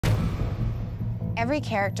Every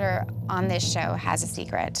character on this show has a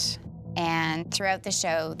secret, and throughout the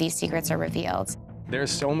show, these secrets are revealed.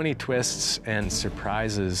 There's so many twists and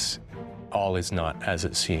surprises. All is not as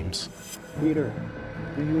it seems. Peter,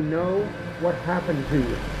 do you know what happened to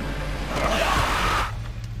you?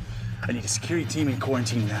 I need a security team in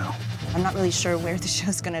quarantine now. I'm not really sure where the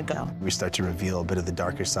show's gonna go. We start to reveal a bit of the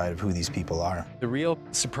darker side of who these people are. The real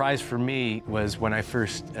surprise for me was when I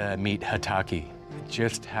first meet Hataki,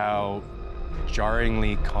 just how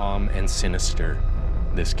jarringly calm and sinister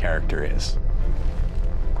this character is.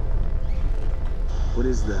 What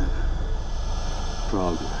is that?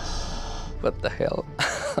 Progress. What the hell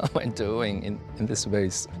am I doing in this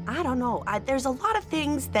space? I don't know. There's a lot of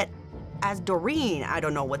things that, as Doreen, I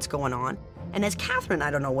don't know what's going on. And as Catherine,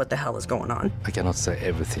 I don't know what the hell is going on. I cannot say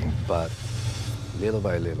everything, but little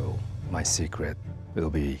by little, my secret will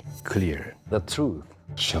be clear. The truth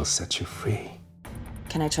shall set you free.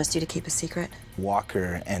 Can I trust you to keep a secret?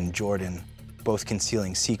 Walker and Jordan both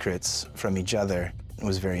concealing secrets from each other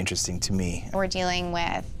was very interesting to me. We're dealing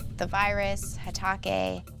with the virus,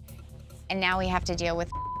 Hatake, and now we have to deal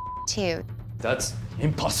with too. That's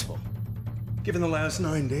impossible. Given the last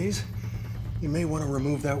 9 days, you may want to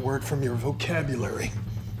remove that word from your vocabulary.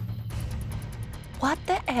 What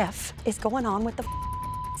the F is going on with the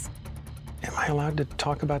Am I allowed to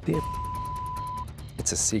talk about the...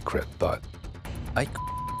 It's a secret, but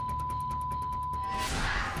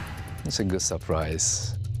it's a good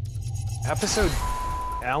surprise. Episode,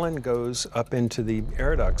 Alan goes up into the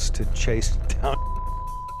air ducts to chase down...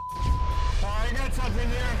 I got something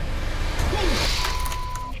here.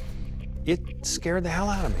 It scared the hell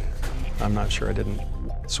out of me. I'm not sure I didn't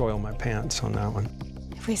soil my pants on that one.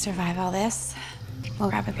 If we survive all this, we'll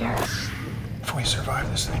grab a beer. If we survive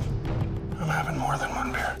this thing, I'm having more than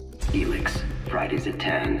one beer. Helix, Fridays at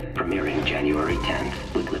 10, premiering January 10th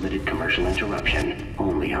with limited commercial interruption,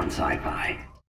 only on SYFY.